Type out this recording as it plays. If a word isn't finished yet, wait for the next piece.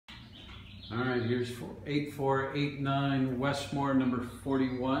All right, here's 8489 Westmore, number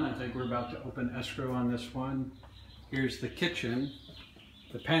 41. I think we're about to open escrow on this one. Here's the kitchen.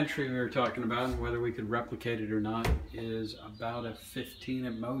 The pantry we were talking about, and whether we could replicate it or not, is about a 15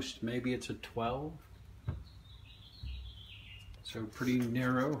 at most. Maybe it's a 12. So pretty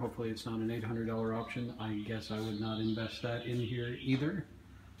narrow. Hopefully it's not an $800 option. I guess I would not invest that in here either.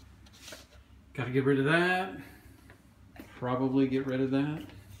 Got to get rid of that. Probably get rid of that.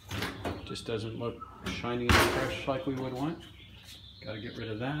 Just doesn't look shiny and fresh like we would want. Got to get rid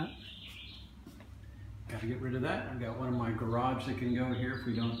of that. Got to get rid of that. I've got one in my garage that can go here if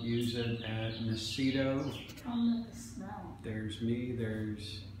we don't use it at Nacito. Oh, the smell. There's me,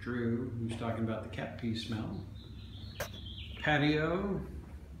 there's Drew, who's talking about the cat pee smell. Patio.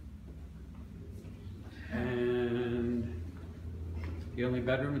 And the only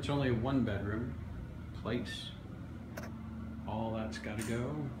bedroom, it's only a one bedroom place. All that's got to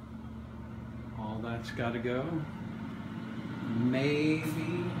go. All that's got to go.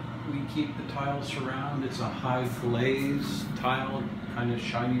 Maybe we keep the tile surround. It's a high glaze tile, kind of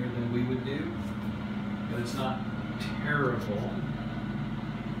shinier than we would do, but it's not terrible.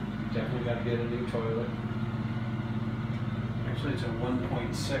 Definitely got to get a new toilet. Actually, it's a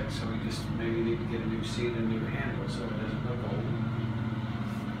 1.6, so we just maybe need to get a new seat and a new handle so it doesn't look old.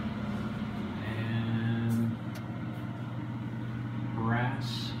 And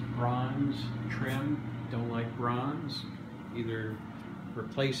brass, bronze trim. Don't like bronze. Either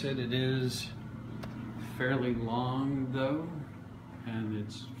replace it. It is fairly long though, and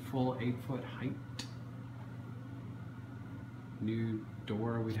it's full 8-foot height. New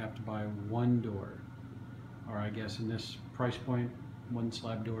door, we'd have to buy one door, or I guess in this price point, one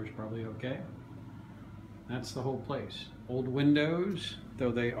slab door is probably okay. That's the whole place. Old windows,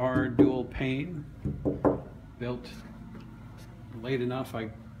 though they are dual pane, built late enough,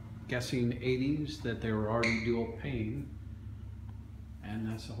 I'm guessing 80s, that they were already dual pane. And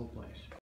that's the whole place.